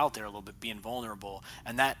themselves out there a little bit, being vulnerable.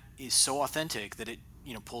 And that is so authentic that it,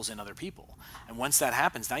 pulls in other people. And once that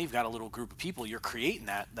happens, now you've got a little group of people. You're creating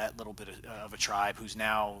that little bit of a tribe who's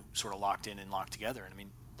now sort of locked in and locked together. And I mean,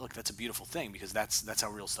 look, that's a beautiful thing because that's how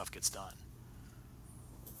real stuff gets done.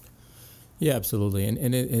 Yeah, absolutely.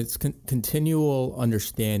 And it's continual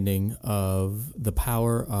understanding of the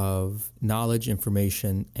power of knowledge,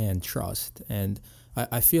 information, and trust. And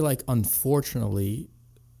I feel like, unfortunately,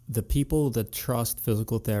 the people that trust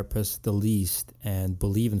physical therapists the least and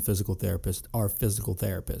believe in physical therapists are physical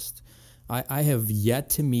therapists. I have yet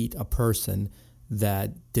to meet a person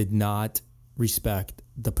that did not respect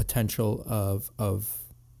the potential of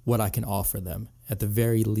what I can offer them, at the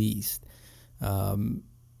very least.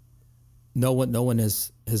 No one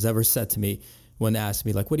has ever said to me when asked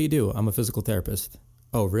me, like, what do you do? I'm a physical therapist.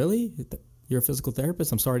 Oh, really? You're a physical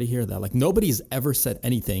therapist? I'm sorry to hear that. Like, nobody's ever said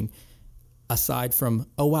anything aside from,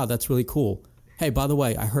 oh, wow, that's really cool. Hey, by the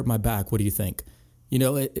way, I hurt my back. What do you think?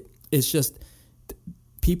 It's just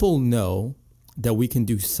people know that we can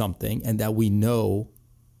do something and that we know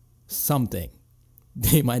something.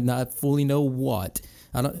 They might not fully know what.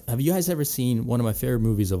 Have you guys ever seen one of my favorite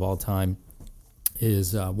movies of all time?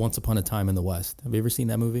 Is Once Upon a Time in the West. Have you ever seen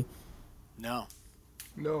that movie? No.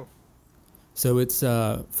 So it's,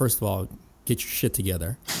 first of all, get your shit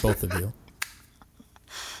together, both of you.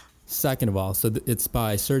 Second of all, it's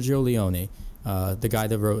by Sergio Leone, the guy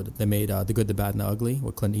that made The Good, the Bad, and the Ugly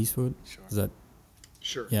with Clint Eastwood. Sure. Is that?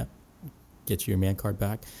 Sure. Yeah. Get you your man card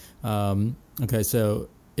back. Okay, so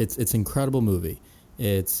it's an incredible movie.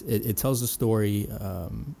 It tells a story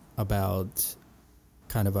about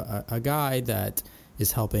kind of a guy that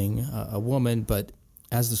is helping a woman, but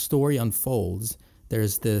as the story unfolds,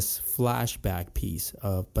 there's this flashback piece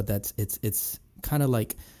but it's kind of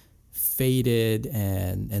like faded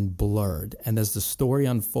and blurred. And as the story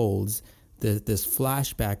unfolds, this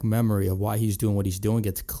flashback memory of why he's doing what he's doing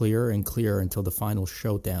gets clearer and clearer until the final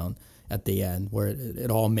showdown at the end, where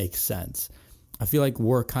it all makes sense. I feel like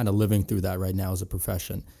we're kind of living through that right now as a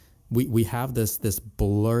profession. We have this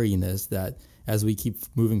blurriness that, as we keep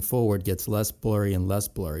moving forward, gets less blurry and less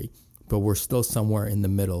blurry. but we're still somewhere in the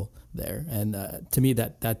middle there. And to me,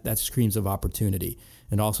 that screams of opportunity,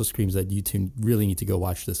 and also screams that you two really need to go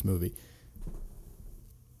watch this movie.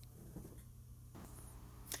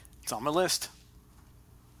 It's on my list.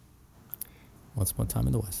 Once Upon a Time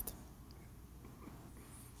in the West.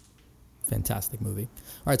 Fantastic movie.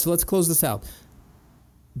 All right, so let's close this out.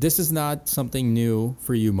 This is not something new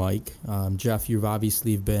for you, Mike. Jeff, you've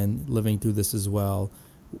obviously been living through this as well.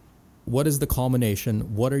 What is the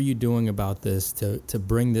culmination? What are you doing about this to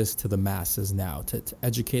bring this to the masses now, to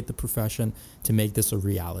educate the profession, to make this a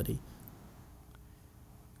reality?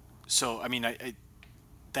 So, I mean, I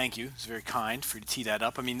thank you. It's very kind for you to tee that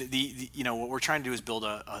up. I mean, the what we're trying to do is build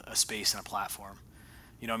a space and a platform.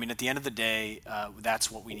 I mean, at the end of the day, that's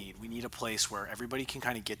what we need. We need a place where everybody can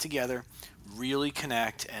kind of get together, really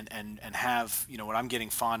connect, and have, what I'm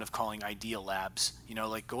getting fond of calling idea labs.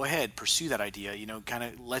 Like, go ahead, pursue that idea, kind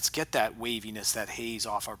of let's get that waviness, that haze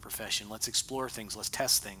off our profession. Let's explore things, let's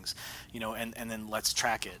test things, and then let's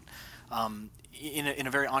track it. In a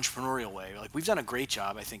very entrepreneurial way. Like, we've done a great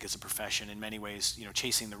job, I think, as a profession in many ways,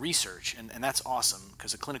 chasing the research, and that's awesome,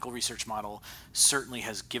 because a clinical research model certainly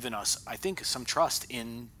has given us, I think, some trust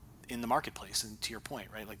in the marketplace. And to your point,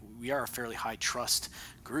 right, like, we are a fairly high trust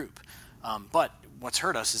group, but what's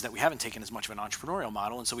hurt us is that we haven't taken as much of an entrepreneurial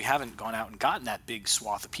model, and so we haven't gone out and gotten that big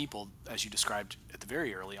swath of people, as you described at the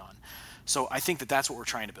very early on. So I think that that's what we're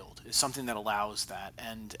trying to build, is something that allows that,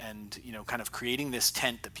 and kind of creating this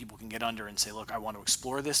tent that people can get under and say, look, I want to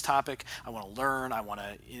explore this topic, I want to learn, I want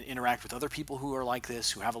to interact with other people who are like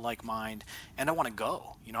this, who have a like mind, and I want to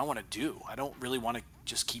go. I want to do. I don't really want to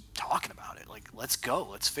just keep talking about it. Like, let's go.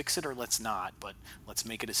 Let's fix it or let's not, but let's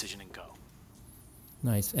make a decision and go.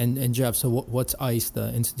 Nice. And Jeff, so what's ICE,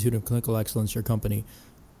 the Institute of Clinical Excellence, your company?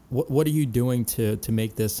 What are you doing to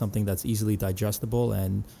make this something that's easily digestible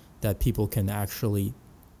and that people can actually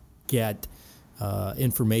get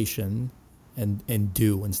information and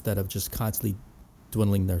do, instead of just constantly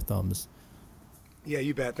dwindling their thumbs? Yeah,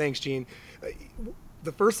 you bet. Thanks, Gene.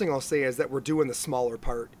 The first thing I'll say is that we're doing the smaller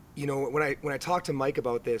part. When I talked to Mike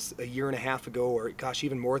about this a year and a half ago, or gosh,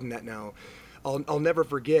 even more than that now, I'll never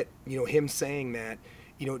forget, him saying that,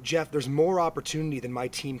 Jeff, there's more opportunity than my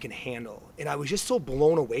team can handle. And I was just so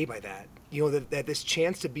blown away by that. That this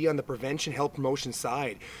chance to be on the prevention, health promotion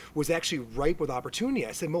side was actually ripe with opportunity.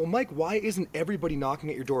 I said, well, Mike, why isn't everybody knocking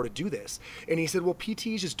at your door to do this? And he said, well,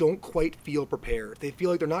 PTs just don't quite feel prepared. They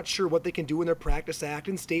feel like they're not sure what they can do in their practice act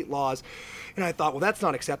and state laws. And I thought, well, that's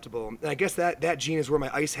not acceptable. And I guess that, Gene, is where my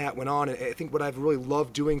ICE hat went on. And I think what I've really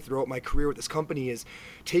loved doing throughout my career with this company is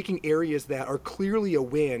taking areas that are clearly a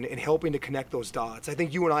win and helping to connect those dots. I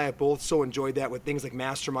think you and I have both so enjoyed that with things like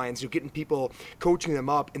masterminds, getting people, coaching them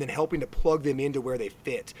up, and then helping to plug them into where they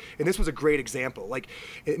fit. And this was a great example. Like,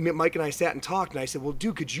 Mike and I sat and talked, and I said, well,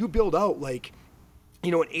 dude, could you build out an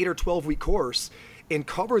 8 or 12 week course and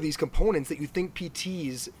cover these components that you think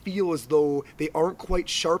PTs feel as though they aren't quite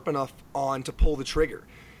sharp enough on to pull the trigger?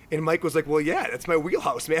 And Mike was like, well, yeah, that's my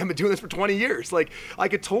wheelhouse, man. I've been doing this for 20 years. Like, I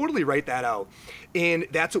could totally write that out. And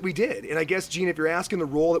that's what we did. And I guess, Gene, if you're asking the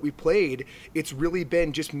role that we played, it's really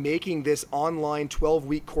been just making this online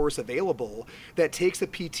 12-week course available that takes a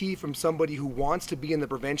PT from somebody who wants to be in the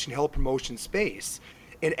prevention health promotion space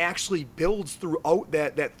and actually builds throughout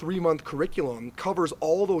that 3-month curriculum, covers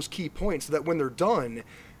all those key points so that when they're done,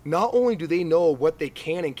 not only do they know what they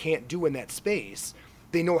can and can't do in that space,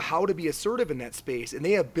 they know how to be assertive in that space, and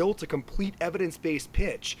they have built a complete evidence-based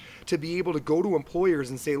pitch to be able to go to employers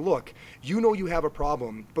and say, look, you have a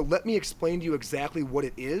problem, but let me explain to you exactly what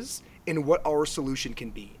it is and what our solution can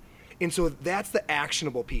be. And so that's the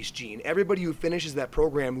actionable piece, Gene. Everybody who finishes that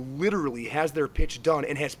program literally has their pitch done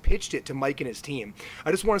and has pitched it to Mike and his team.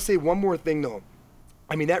 I just want to say one more thing, though.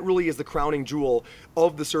 I mean, that really is the crowning jewel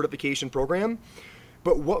of the certification program.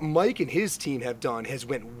 But what Mike and his team have done has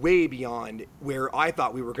went way beyond where I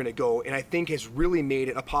thought we were going to go, and I think has really made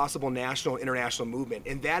it a possible national and international movement,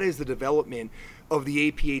 and that is the development of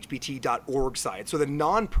the APHPT.org side. So the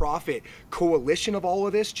nonprofit coalition of all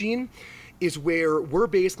of this, Gene, is where we're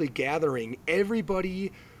basically gathering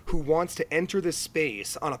everybody who wants to enter this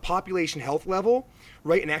space on a population health level,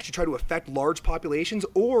 right, and actually try to affect large populations,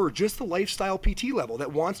 or just the lifestyle PT level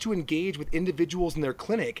that wants to engage with individuals in their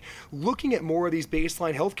clinic, looking at more of these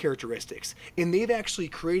baseline health characteristics. And they've actually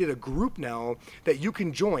created a group now that you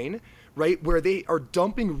can join, right? Where they are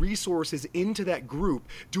dumping resources into that group,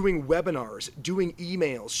 doing webinars, doing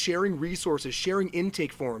emails, sharing resources, sharing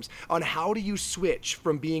intake forms on how do you switch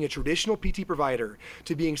from being a traditional PT provider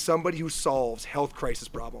to being somebody who solves health crisis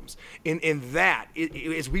problems. And that,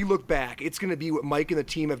 as we look back, it's going to be what Mike and the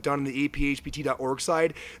team have done on the aphpt.org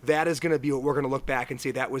side. That is going to be what we're going to look back and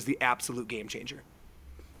say that was the absolute game changer.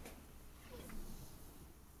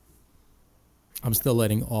 I'm still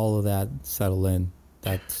letting all of that settle in.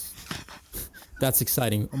 That's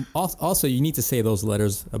exciting. Also, you need to say those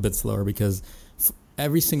letters a bit slower, because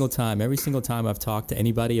every single time I've talked to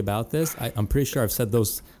anybody about this, I'm pretty sure I've said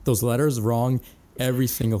those letters wrong every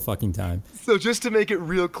single fucking time. So just to make it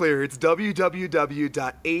real clear, it's www.aphpt.org.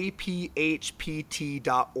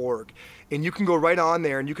 And you can go right on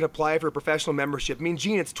there and you can apply for a professional membership. I mean,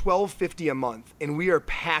 Gene, it's $12.50 a month, and we are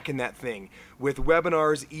packing that thing with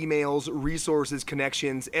webinars, emails, resources,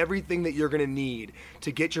 connections, everything that you're going to need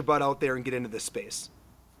to get your butt out there and get into this space.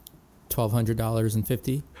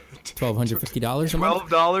 $1,250 a month?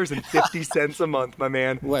 $12.50 a month, my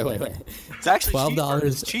man. Wait. It's actually $12.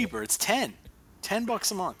 It's cheaper. It's $10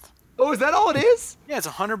 a month. Oh, is that all it is? Yeah, it's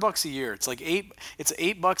 $100 a year. It's like It's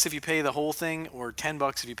 $8 if you pay the whole thing, or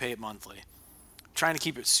 $10 if you pay it monthly. I'm trying to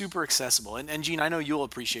keep it super accessible. And Gene, I know you'll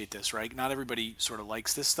appreciate this, right? Not everybody sort of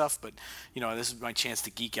likes this stuff, but this is my chance to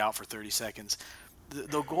geek out for 30 seconds.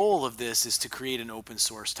 The goal of this is to create an open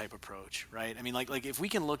source type approach, right? I mean, like if we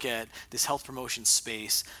can look at this health promotion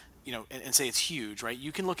space, and say it's huge, right?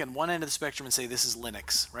 You can look at one end of the spectrum and say this is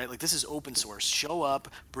Linux, right? Like this is open source. Show up,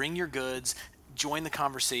 bring your goods, join the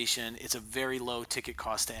conversation. It's a very low ticket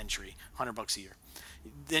cost to entry, $100 a year.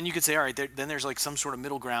 Then you could say, all right, then there's like some sort of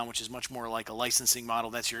middle ground, which is much more like a licensing model.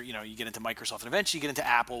 That's you get into Microsoft, and eventually you get into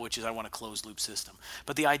Apple, which is I want a closed loop system.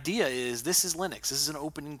 But the idea is this is Linux. This is an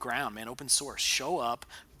open ground, man, open source. Show up,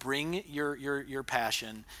 bring your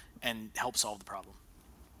passion, and help solve the problem.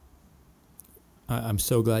 I'm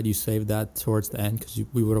so glad you saved that towards the end, because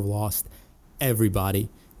we would have lost everybody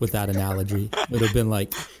with that analogy. It would have been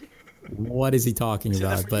like, what is he talking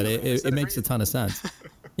about? But it makes a ton of sense.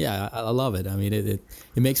 Yeah, I love it. I mean, it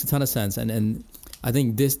makes a ton of sense. And I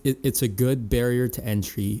think it's a good barrier to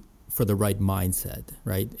entry for the right mindset,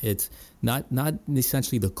 right? It's not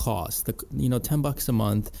essentially the cost. $10 a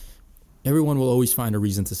month, everyone will always find a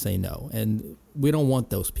reason to say no. And we don't want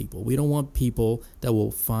those people. We don't want people that will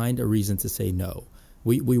find a reason to say no.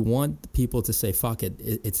 We want people to say, fuck it,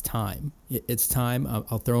 it's time. It's time.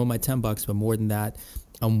 I'll throw in my $10, but more than that,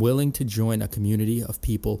 I'm willing to join a community of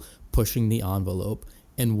people pushing the envelope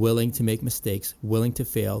and willing to make mistakes, willing to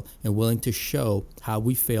fail, and willing to show how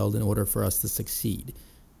we failed in order for us to succeed.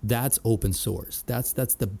 That's open source. That's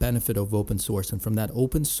the benefit of open source. And from that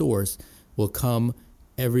open source will come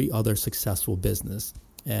every other successful business.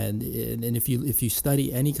 And if you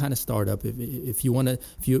study any kind of startup, if you want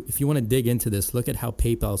to dig into this, look at how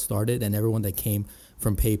PayPal started and everyone that came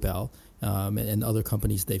from PayPal and other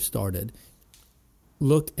companies they've started.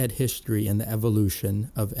 Look at history and the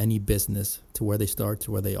evolution of any business to where they start to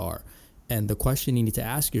where they are. And the question you need to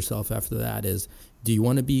ask yourself after that is, do you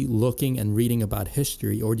want to be looking and reading about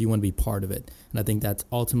history, or do you want to be part of it? And I think that's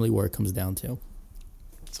ultimately where it comes down to.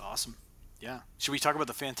 That's awesome. Yeah. Should we talk about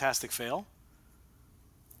the fantastic fail?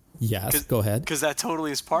 Yes, go ahead. Because that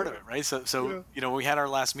totally is part of it, right? So when we had our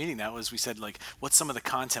last meeting, we said, like, what's some of the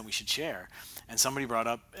content we should share? And somebody brought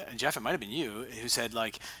up, and Jeff, it might have been you, who said,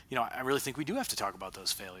 like, I really think we do have to talk about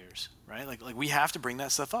those failures, right? Like we have to bring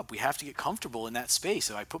that stuff up. We have to get comfortable in that space.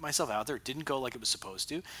 So I put myself out there. It didn't go like it was supposed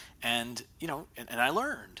to. And, and I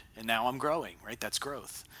learned. And now I'm growing, right? That's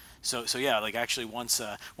growth. So yeah, like actually once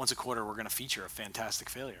a quarter, we're going to feature a fantastic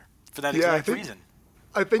failure for that exact reason.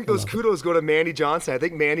 I think those kudos go to Mandy Johnson. I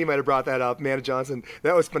think Mandy might have brought that up. Mandy Johnson,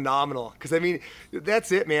 that was phenomenal. Because, I mean,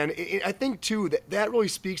 that's it, man. I think, too, that really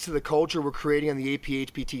speaks to the culture we're creating on the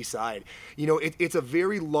APHPT side. It's a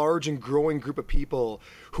very large and growing group of people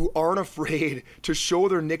who aren't afraid to show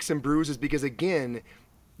their nicks and bruises because, again,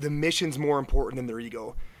 the mission's more important than their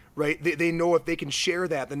ego. Right? They know if they can share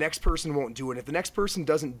that, the next person won't do it. If the next person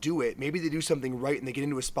doesn't do it, maybe they do something right and they get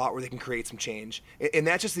into a spot where they can create some change. And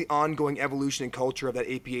that's just the ongoing evolution and culture of that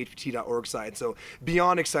aphpt.org side. So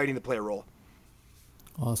beyond exciting to play a role.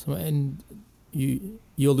 Awesome. And you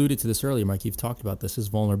alluded to this earlier, Mike. You've talked about this, is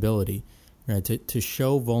vulnerability. Right? To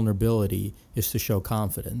show vulnerability is to show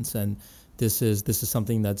confidence. And this is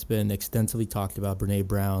something that's been extensively talked about. Brene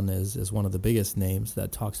Brown is one of the biggest names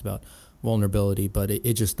that talks about vulnerability, but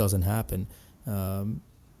it just doesn't happen.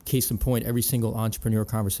 Case in point, every single entrepreneur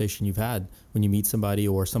conversation you've had, when you meet somebody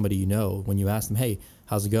or somebody when you ask them, hey,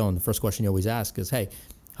 how's it going? The first question you always ask is, hey,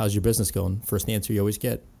 how's your business going? First answer you always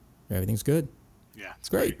get, everything's good. Yeah, it's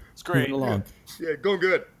Great. It's great. Moving along. Yeah, going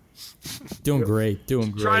good. Doing great.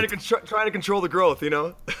 Doing great. Trying to control the growth,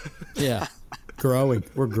 Yeah. Growing.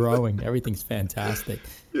 We're growing. Everything's fantastic.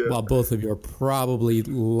 Yeah. While both of you are probably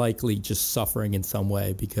likely just suffering in some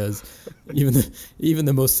way, because even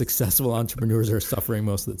the most successful entrepreneurs are suffering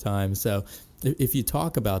most of the time. So if you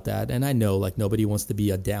talk about that, and I know like nobody wants to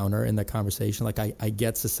be a downer in that conversation, like I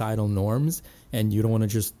get societal norms and you don't want to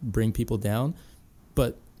just bring people down,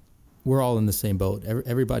 but we're all in the same boat.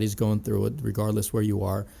 Everybody's going through it, regardless where you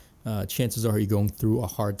are. Chances are you're going through a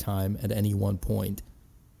hard time at any one point.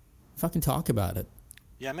 Fucking talk about it.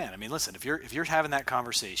 Yeah, man. I mean, listen, if you're having that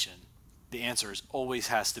conversation, the answer is always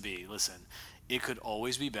has to be, listen, it could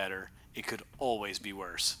always be better. It could always be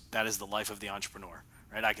worse. That is the life of the entrepreneur,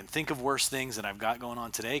 right? I can think of worse things than I've got going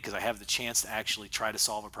on today because I have the chance to actually try to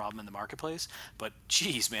solve a problem in the marketplace. But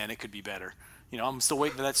geez, man, it could be better. I'm still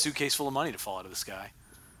waiting for that suitcase full of money to fall out of the sky.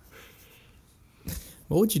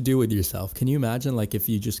 What would you do with yourself? Can you imagine like if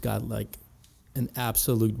you just got like an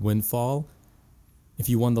absolute windfall? If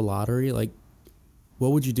you won the lottery, like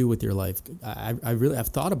what would you do with your life? I've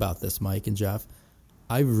thought about this, Mike and Jeff.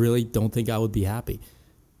 I really don't think I would be happy.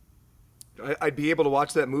 I'd be able to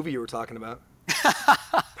watch that movie you were talking about.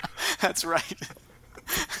 That's right.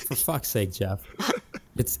 For fuck's sake, Jeff.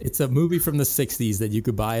 It's a movie from the 60s that you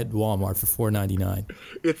could buy at Walmart for $4.99.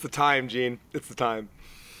 It's the time, Gene. It's the time.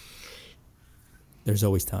 There's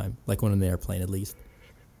always time, like when on the airplane at least.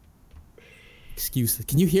 Excuses.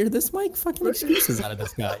 Can you hear this, Mike? Fucking excuses out of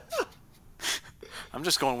this guy. I'm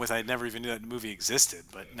just going with I never even knew that movie existed,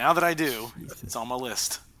 but now that I do, it's on my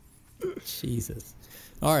list. Jesus.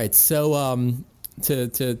 All right, so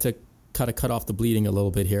to cut off the bleeding a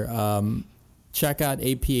little bit here, check out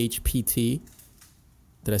APHPT.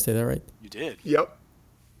 Did I say that right? You did. Yep.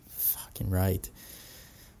 Fucking right.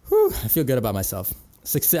 Whew, I feel good about myself.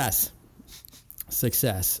 Success. So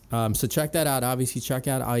check that out. Obviously, check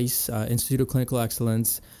out ICE, Institute of Clinical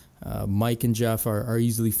Excellence. Mike and Jeff are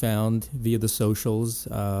easily found via the socials,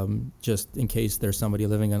 just in case there's somebody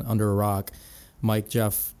living under a rock. Mike,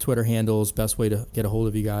 Jeff, Twitter handles, best way to get a hold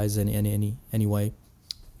of you guys in any way.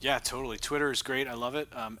 Yeah, totally. Twitter is great. I love it.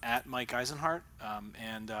 At Mike Eisenhart.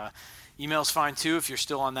 And email's fine, too, if you're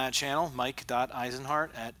still on that channel,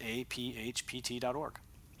 mike.eisenhart@aphpt.org.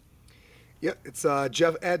 Yeah, it's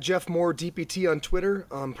Jeff at Jeff Moore DPT on Twitter.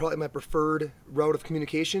 Probably my preferred route of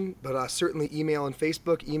communication, but certainly email and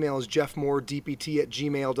Facebook. Email is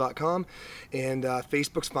jeffmooredpt@gmail.com, and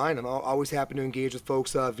Facebook's fine. I'm always happy to engage with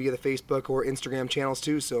folks via the Facebook or Instagram channels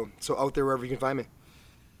too. So out there wherever you can find me.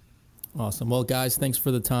 Awesome. Well, guys, thanks for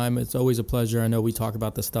the time. It's always a pleasure. I know we talk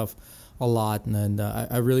about this stuff a lot, and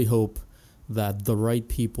I really hope that the right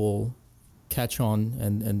people catch on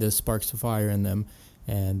and this sparks a fire in them.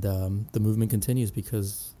 And the movement continues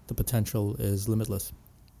because the potential is limitless.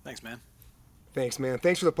 Thanks, man. Thanks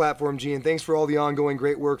for the platform, Gene. Thanks for all the ongoing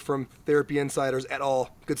great work from Therapy Insiders et al.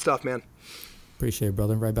 Good stuff, man. Appreciate it,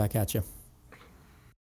 brother. Right back at you.